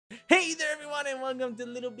Hey there, everyone, and welcome to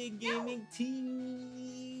Little Big Gaming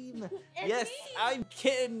Team. Yes, me. I'm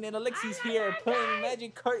Ken, and Alexi's here playing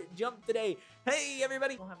Magikarp Jump today. Hey,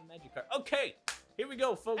 everybody. I don't have a Magikarp. Okay, here we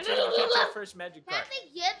go, folks. We're going to catch our first Magikarp.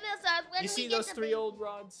 You see those three old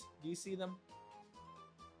rods? Do you see them?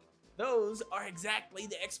 Those are exactly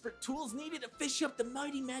the expert tools needed to fish up the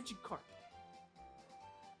mighty Magikarp.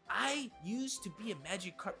 I used to be a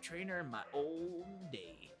Magikarp trainer in my old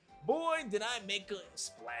day. Boy, did I make a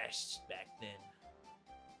splash back then.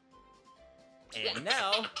 And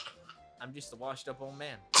now, I'm just a washed up old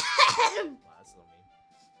man. Wow, that's a little mean.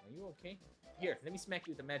 Are you okay? Here, let me smack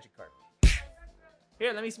you with the Magikarp.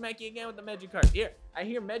 Here, let me smack you again with the Magikarp. Here, I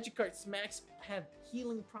hear Magikarp smacks have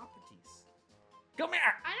healing properties. Come here!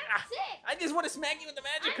 I'm sick! I just want to smack you with the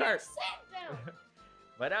Magikarp. I'm sick though.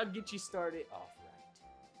 But I'll get you started off right.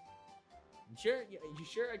 You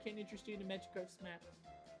sure I can't interest you in the Magikarp smack?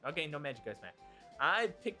 Okay, no Magikarp smack. I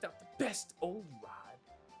picked up the best old rod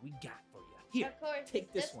we got for you. Here, Of course,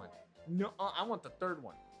 take this one. No, I want the third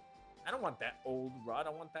one. I don't want that old rod. I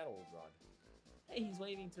want that old rod. Hey, he's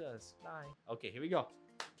waving to us. Bye. Okay, here we go.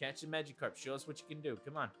 Catch the Magikarp. Show us what you can do.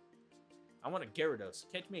 Come on. I want a Gyarados.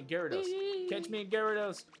 Catch me a Gyarados. Catch me a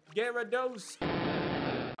Gyarados. Gyarados.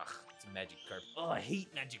 Ugh, it's a Magikarp. Oh, I hate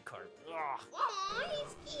Magikarp. Ugh. Aw,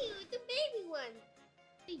 he's cute. The baby one.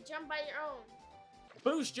 You jump by your own.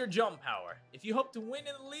 Boost your jump power. If you hope to win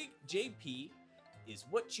in the league, JP is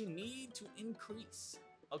what you need to increase.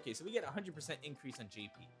 Okay, so we get a 100% increase on JP.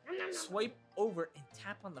 Swipe over and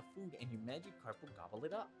tap on the food and your Magikarp will gobble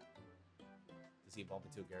it up. Does he evolve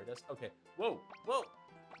into a Gyarados? Okay. Whoa, whoa.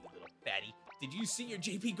 You little fatty. Did you see your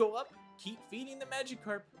JP go up? Keep feeding the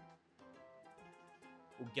Magikarp.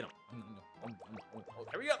 Oh, get him. Oh,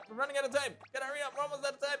 hurry up. We're running out of time. Gotta hurry up. We're almost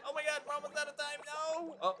out of time. Oh my god, we're almost out of time.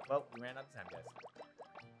 No. Oh, well, we ran out of time, guys.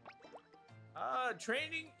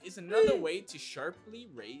 Training is another way to sharply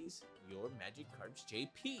raise your Magikarp's JP.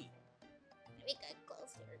 Let me get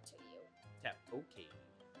closer to you. Tap OK.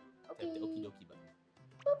 Okay. Tap the okie dokie button.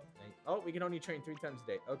 Boop. Oh, we can only train 3 times a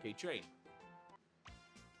day. Okay, train.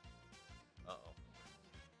 Uh-oh.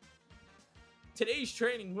 Today's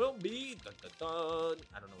training will be dun, dun, dun.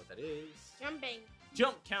 I don't know what that is. Jumping.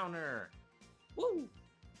 Jump counter. Woo!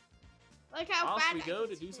 Look how Off fast we go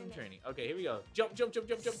to do some training. Okay, here we go. Jump, jump, jump,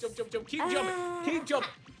 jump, jump, jump, jump, jump. Keep jumping. Keep jumping.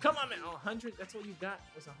 Come on, man. 100. That's all you got.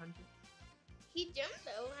 Was 100. He jumped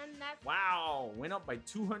though, and that's Wow. Went up by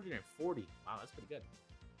 240. Wow, that's pretty good.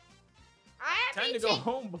 I Time to go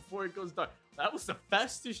home before it goes dark. That was the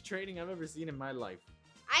fastest training I've ever seen in my life.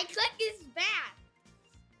 I click his back.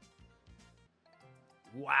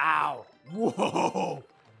 Wow. Whoa.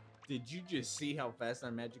 Did you just see how fast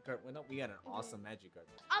our Magikarp went up? We got an awesome Magikarp.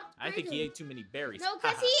 I think he ate too many berries. No,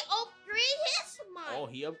 because he upgraded his mind. Oh,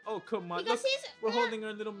 he up. Oh, come on. Because Look, we're holding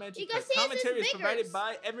our little Magikarp. because his Commentary is is provided bigger.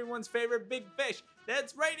 by everyone's favorite big fish.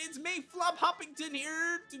 That's right. It's me, Flop Hoppington,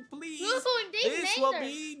 here to please. This will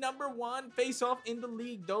be #1 face-off in the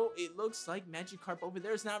league, though it looks like Magikarp over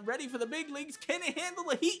there is not ready for the big leagues. Can it handle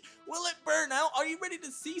the heat? Will it burn out? Are you ready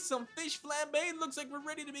to see some fish flambe? Looks like we're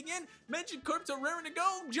ready to begin. Magikarps are raring to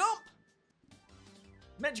go. Jump!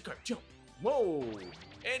 Magikarp, jump. Whoa.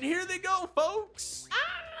 And here they go, folks. Ah,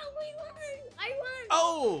 we won. I won.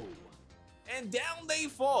 Oh. And down they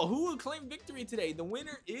fall. Who will claim victory today? The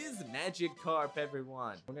winner is Magikarp,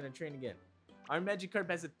 everyone. We're going to train again. Our Magikarp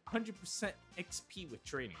has a 100% XP with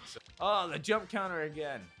training. So, oh, the jump counter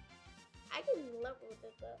again. I can level with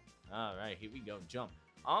it though. All right, here we go. Jump.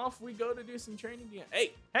 Off we go to do some training again.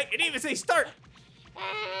 Hey, it didn't even say start.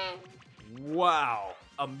 Ah. Wow.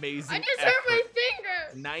 Amazing. I just hurt my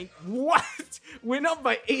finger. What? Went up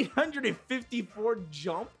by 854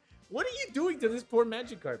 jump? What are you doing to this poor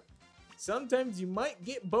Magikarp? Sometimes you might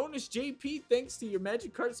get bonus JP thanks to your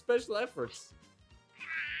Magikarp special efforts.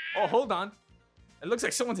 Oh, hold on. It looks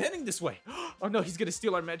like someone's heading this way. Oh no, he's gonna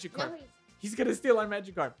steal our Magikarp. No, He's gonna steal our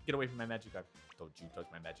Magikarp. Get away from my Magikarp. Don't you touch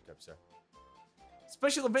my Magikarp, sir.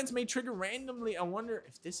 Special events may trigger randomly. I wonder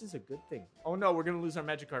if this is a good thing. Oh no, we're gonna lose our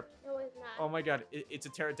Magikarp. no, it's not. Oh my god, it's a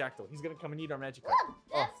pterodactyl. He's gonna come and eat our Magikarp. Look,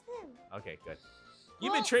 that's him. Okay, good.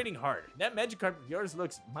 You've been training hard. That Magikarp of yours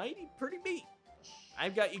looks mighty pretty neat.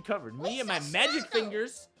 I've got you covered. Me and my magic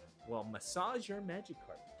fingers will massage your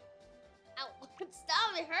Magikarp. Ow.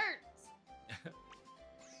 Stop, it hurts.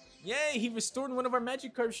 Yay, he restored one of our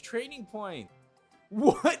Magikarp's training points.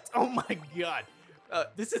 What? Oh my god.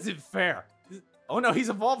 This isn't fair. Oh no, he's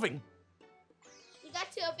evolving. You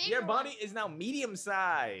got to a bigger Your body one. is now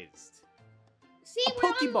medium-sized. See, A we're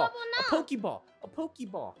on Pokeball. level A now. Pokeball. A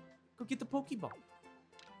Pokeball. Go get the Pokeball.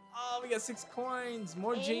 Oh, we got 6 coins.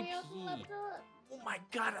 More And we also JP. leveled up. Oh my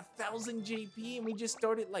god, 1,000 JP and we just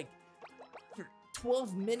started like for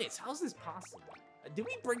 12 minutes. How's this possible? Did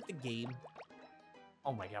we break the game?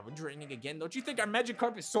 Oh my god, we're training again. Don't you think our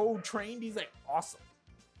Magikarp is so trained? He's like awesome.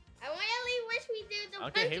 I really wish we did the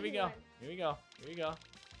Okay, here we go. one. Here we go. Here we go.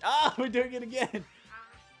 Ah, we're doing it again.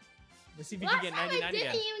 Let's see if we can get 99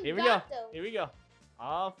 again. Here we go. Here we go.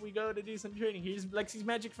 Off we go to do some training. Here's Lexi's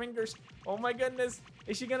magic fingers. Oh my goodness.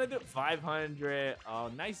 Is she gonna do it? 500. Oh,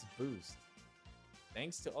 nice boost.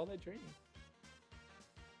 Thanks to all that training.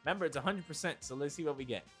 Remember, it's 100%, so let's see what we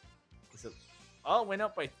get. Oh, went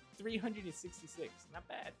up by 366. Not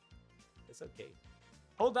bad. It's okay.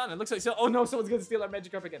 Hold on, it looks like oh no, someone's gonna steal our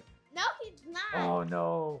Magikarp again. No, he's not. Oh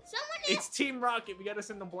no. Someone It's Team Rocket. We gotta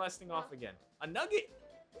send them blasting off again. A nugget.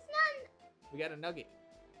 It's not. We got a nugget.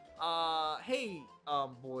 Hey,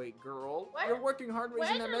 boy, girl. What? You're working hard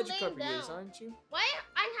raising that Why are you Magikarp of laying yours, down? aren't you? Why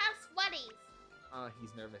I have sweaties?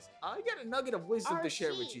 He's nervous. I got a nugget of wisdom to share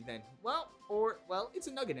with RC. you then. Well, it's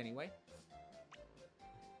a nugget anyway.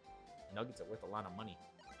 Nuggets are worth a lot of money.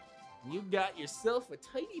 You got yourself a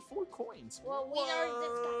tiny 4 coins. Well, we already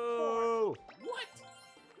just got 4. Whoa! What?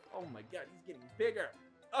 Oh my god, he's getting bigger.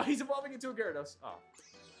 Oh, he's evolving into a Gyarados. Oh.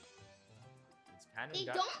 It's kind of They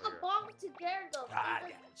got don't bigger. evolve to Gyarados. Ah, They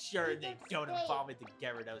yeah, just- sure they they just don't stay. evolve into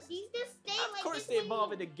Gyarados. These just stay Of like course this they when evolve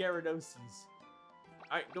you- into Gyaradoses.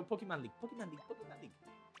 Alright, go Pokemon League. Pokemon League. Pokemon League.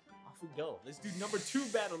 Off we go. Let's do number 2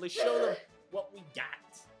 battle. Let's show them what we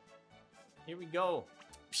got. Here we go.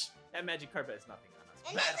 Psh, that Magikarp has nothing on us.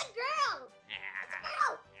 And there's a girl.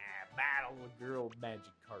 Battle with girl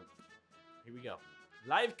Magikarp. Here we go.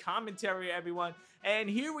 Live commentary, everyone. And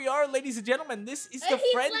here we are, ladies and gentlemen. This is the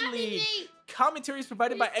He's Friend slapping League. me. Commentary is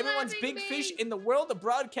provided by He's everyone's slapping big fish me. in the world of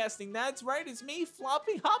broadcasting. That's right, it's me,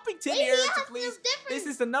 Floppy Hoppington Maybe here he to has please. some different- This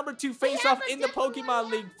is the number 2 have face-off a in the different Pokemon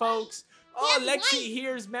one. League, folks. Oh, has Lexi white.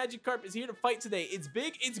 here's Magikarp is here to fight today. It's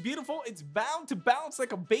big, it's beautiful, it's bound to bounce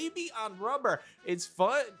like a baby on rubber. It's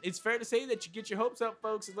fun. It's fair to say that you get your hopes up,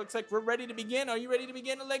 folks. It looks like we're ready to begin. Are you ready to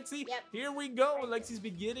begin, Alexi? Yep. Here we go. Alexi's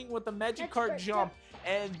beginning with the Magikarp Magikarp jump.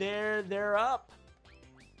 And they're up.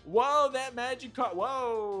 Whoa, that Magikarp.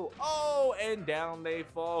 Whoa. Oh, and down they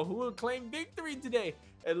fall. Who will claim victory today?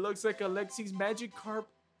 It looks like Alexi's Magikarp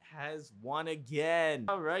has won again.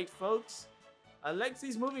 All right, folks.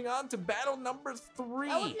 Alexi's moving on to battle number 3.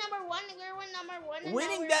 That was number 1. We were number 1. and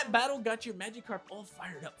Winning now that we're- battle got your Magikarp all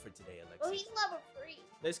fired up for today, Alexi. Oh, he's level 3.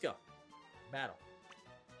 Let's go. Battle.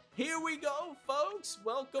 Here we go, folks.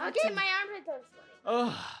 Welcome Okay, to... my armpit hurts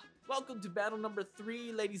funny. Welcome to battle number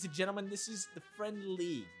 3, ladies and gentlemen. This is the Friend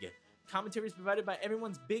League. Commentary is provided by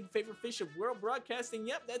everyone's big favorite fish of world broadcasting.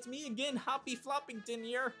 Yep, that's me again, Hoppy Floppington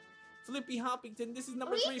here. Flippy Hoppington. This is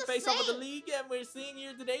number We 3 need to face-off of the sing. league, and we're seeing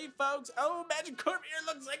here today, folks. Oh, Magikarp here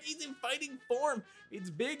looks like he's in fighting form. It's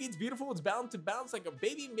big, it's beautiful, it's bound to bounce like a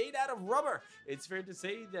baby made out of rubber. It's fair to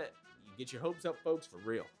say that you get your hopes up, folks, for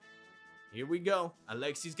real. Here we go.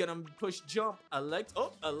 Alexi's gonna push jump.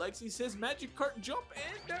 Alexi says Magikarp jump,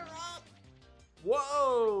 and they're up.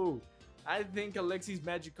 Whoa! I think Alexi's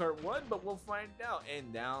Magikarp won, but we'll find out.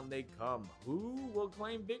 And down they come. Who will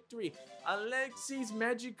claim victory? Alexi's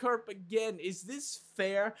Magikarp again. Is this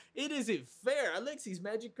fair? It isn't fair. Alexi's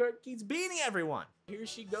Magikarp keeps beating everyone. Here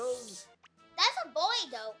she goes. That's a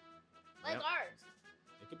boy, though. Like Yep. ours.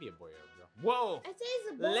 It could be a boy or a girl. Whoa! I say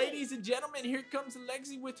it's a boy. Ladies and gentlemen, here comes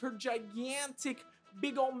Alexi with her gigantic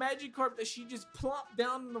big old Magikarp that she just plopped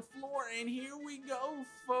down on the floor. And here we go,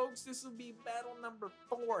 folks. This will be battle number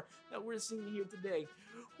 4 that we're seeing here today.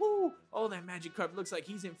 Woo! Oh, that Magikarp looks like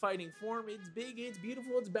he's in fighting form. It's big, it's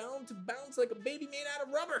beautiful, it's bound to bounce like a baby made out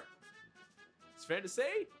of rubber. It's fair to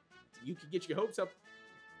say, you can get your hopes up.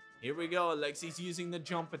 Here we go. Alexi's using the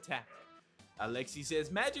jump attack. Alexi says,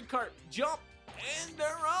 Magikarp, jump, and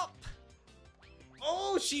they're up.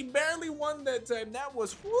 Oh, she barely won that time. That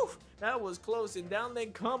was, whew, that was close. And down they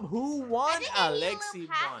come. Who I won? think I need a little Alexi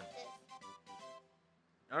past won. this.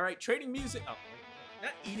 All right, trading music. Oh, wait,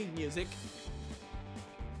 not eating music.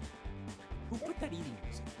 Who put that eating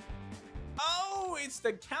music? Oh, it's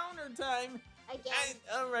the counter time. Again. And,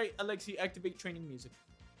 all right, Alexi, activate training music.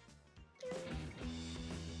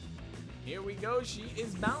 Here we go. She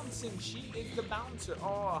is bouncing. She is the bouncer.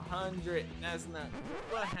 Oh, 100. That's not.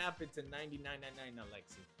 What happened to 99.99,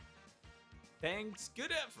 Alexi? Thanks.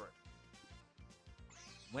 Good effort.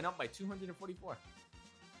 Went up by 244.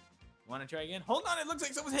 Want to try again? Hold on. It looks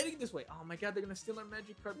like someone's heading this way. Oh my God, they're gonna steal our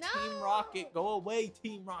Magikarp. No. Team Rocket, go away,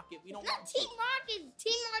 Team Rocket. We don't It's not want Team you. Rocket.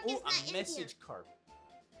 Team Rocket's Oh, not a in here. message card.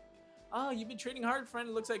 Oh, you've been training hard, friend.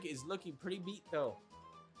 It looks like it's looking pretty beat though.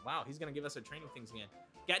 Wow, he's gonna give us our training things again.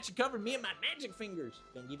 Got you covered, me and my magic fingers.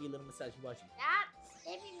 Gonna give you a little massage. Watch it. Stop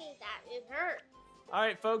giving me that. It hurts. All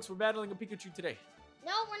right, folks, we're battling a Pikachu today.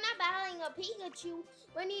 No, we're not battling a Pikachu.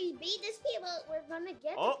 When you beat this people, we're gonna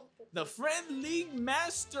get Oh, the Pikachu. the Friend League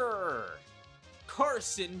Master.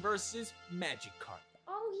 Carson versus Magikarp.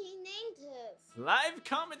 Oh, he named his. Live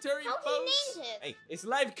commentary, How folks. he named it? Hey, it's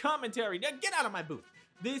live commentary. Now get out of my booth.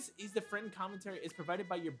 This is the friend commentary. It's provided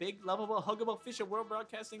by your big, lovable, huggable fish of world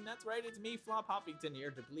broadcasting. That's right, it's me, Flop Hoppington,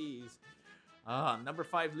 here to please. Number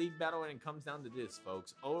 5 league battle, and it comes down to this,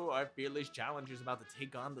 folks. Oh, our fearless challenger is about to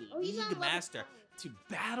take on the he's on league level master 5. to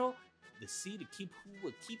battle the sea to keep who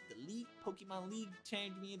will keep the league Pokemon League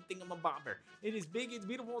champion thingamabobber. It is big, it's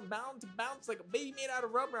beautiful, and bound to bounce like a baby made out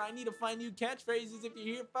of rubber. I need to find new catchphrases. If you're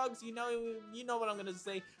here, folks, you know what I'm gonna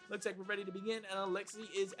say. Looks like we're ready to begin, and Alexi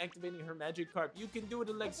is activating her Magikarp. You can do it,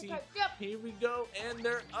 Alexi. Magikarp, yep. Here we go, and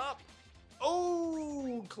they're up.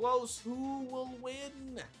 Oh, close. Who will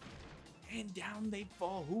win? And down they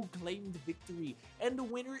fall. Who claimed victory? And the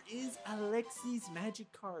winner is Alexi's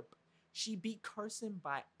Magikarp. She beat Carson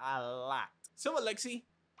by a lot. So, Alexi,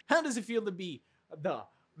 how does it feel to be the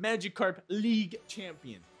Magikarp League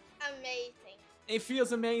champion? Amazing. It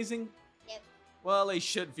feels amazing? Yep. Well, it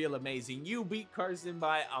should feel amazing. You beat Carson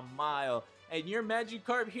by a mile. And your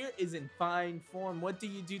Magikarp here is in fine form. What do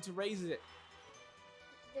you do to raise it?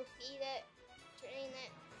 Defeat it, train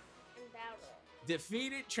it, and battle it.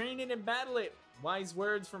 Defeat it, train it, and battle it. Wise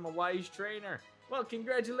words from a wise trainer. Well,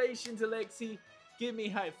 congratulations, Alexi. Give me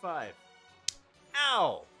high five.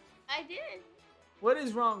 Ow! I did. What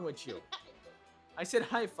is wrong with you? I said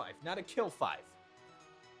high five, not a kill five.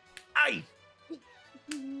 Aye!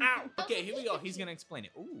 Ow! Okay, here we go. He's gonna explain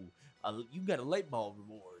it. Ooh, you got a light bulb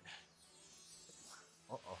reward.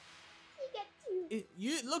 Uh-oh.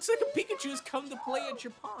 It looks like a Pikachu has come to play at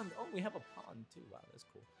your pond. Oh, we have a pond too. Wow, that's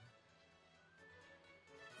cool.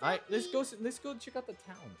 All right, let's go check out the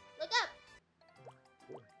town. Look up.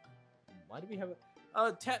 Cool. Why do we have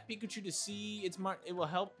a tap Pikachu to see its mark? It will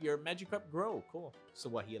help your Magikarp grow. Cool. So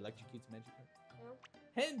what? He electrocutes Magikarp. No.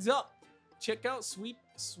 Heads up. Check out swipe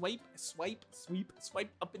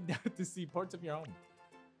up and down to see parts of your home.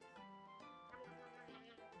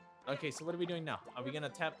 Okay, so what are we doing now? Are we gonna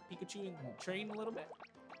tap Pikachu and train a little bit?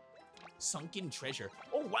 Sunken treasure.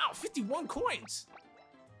 Oh wow, 51 coins.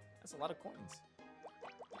 That's a lot of coins.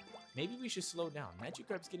 Maybe we should slow down.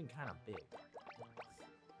 Magikarp's getting kind of big.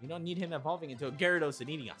 We don't need him evolving into a Gyarados and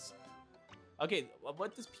eating us. Okay,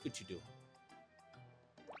 what does Pikachu do?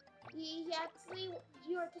 You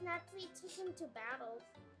can actually take him to battles.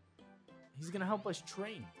 He's gonna help us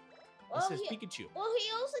train. Well, This is Pikachu. Well,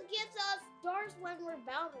 he also gives us stars when we're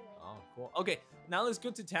battling. Oh, cool. Okay, now let's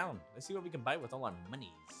go to town. Let's see what we can buy with all our monies.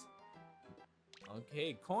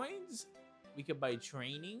 Okay, coins. We could buy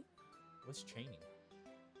training. What's training?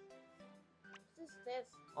 This.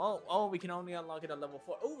 Oh, we can only unlock it at level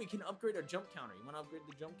 4. Oh, we can upgrade our jump counter. You want to upgrade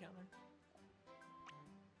the jump counter?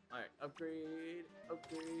 All right, upgrade.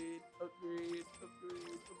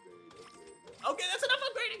 Okay, that's enough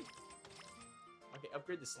upgrading. Okay,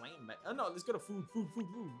 upgrade the slam. Oh no, let's go to food.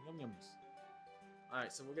 Yum yums. All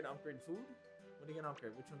right, so we're gonna upgrade food. What are you gonna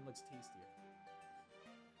upgrade? Which one looks tastier?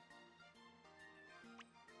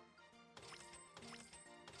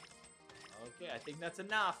 Okay, I think that's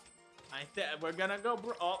enough. We're gonna go,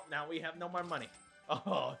 bro. Oh, now we have no more money.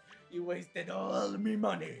 Oh, you wasted all me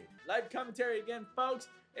money. Live commentary again, folks.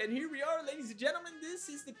 And here we are, ladies and gentlemen. This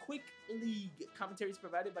is the Quick League. Commentaries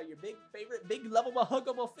provided by your big favorite, big lovable,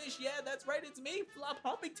 huggable fish. Yeah, that's right. It's me, Flop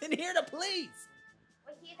Hoppington, here to please.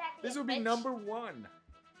 This will be number 1.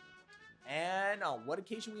 And on what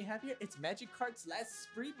occasion we have here? It's Magikarp's last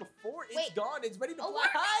spree before it's gone. It's ready to fly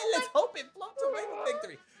high. Let's hope it floats away with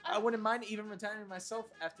victory. I wouldn't mind even retiring myself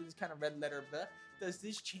after this kind of red letter. But does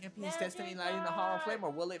this champion's destiny lie in the Hall of Flame, or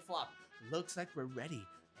will it flop? Looks like we're ready.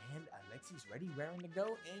 And Alexi's ready, raring to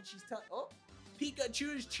go. And she's telling... Oh,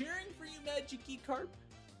 Pikachu is cheering for you, Magikarp.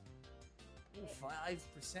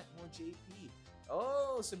 5% more JP.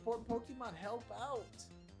 Oh, support Pokemon, help out.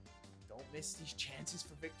 Don't miss these chances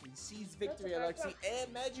for victory. Seize victory, Alexi.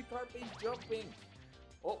 And Magikarp is jumping.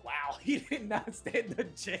 Oh, wow. He did not stand a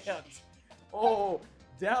chance. Oh,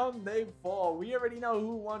 down they fall. We already know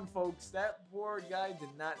who won, folks. That poor guy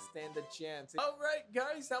did not stand a chance. All right,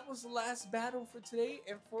 guys. That was the last battle for today.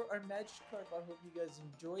 And for our Magikarp, I hope you guys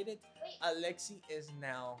enjoyed it. Alexi is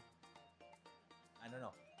now... I don't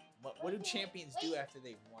know. What do champions do after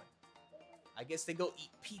they've won? I guess they go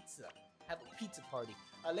eat pizza. Have a pizza party.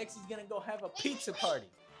 Alexi's gonna go have a pizza party.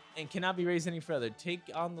 And cannot be raised any further. Take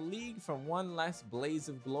on the league for one last blaze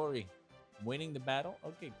of glory. Winning the battle?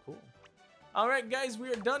 Okay, cool. Alright, guys, we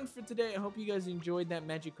are done for today. I hope you guys enjoyed that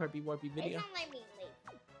Magikarp Warpy video. They don't let me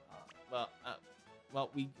leave. well,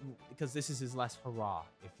 because this is his last hurrah,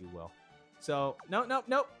 if you will. So, no.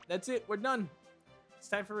 That's it. We're done. It's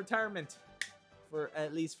time for retirement.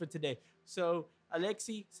 At least for today. So,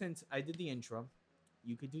 Alexi, since I did the intro,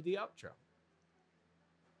 you could do the outro.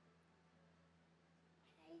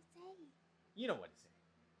 What did I say? You know what to say.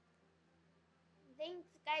 Thanks,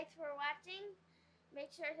 guys, for watching.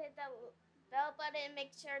 Make sure to hit the bell button.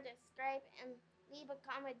 Make sure to subscribe and leave a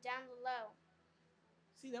comment down below.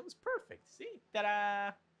 See, that was perfect. See?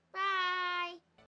 Ta-da! Bye!